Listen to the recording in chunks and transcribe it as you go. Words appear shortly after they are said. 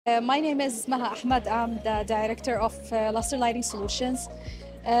My name is Maja Ahmed. I'm the director of Lustre Lighting Solutions.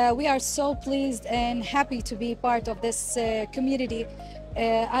 We are so pleased and happy to be part of this community,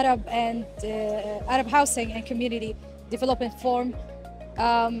 Arab housing and community development forum.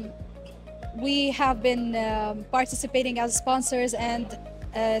 Um, we have been participating as sponsors and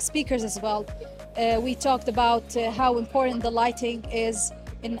speakers as well. We talked about how important the lighting is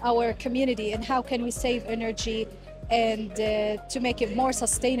in our community and how can we save energy and to make it more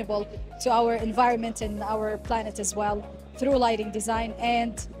sustainable to our environment and our planet as well through lighting design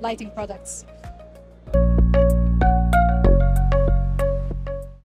and lighting products.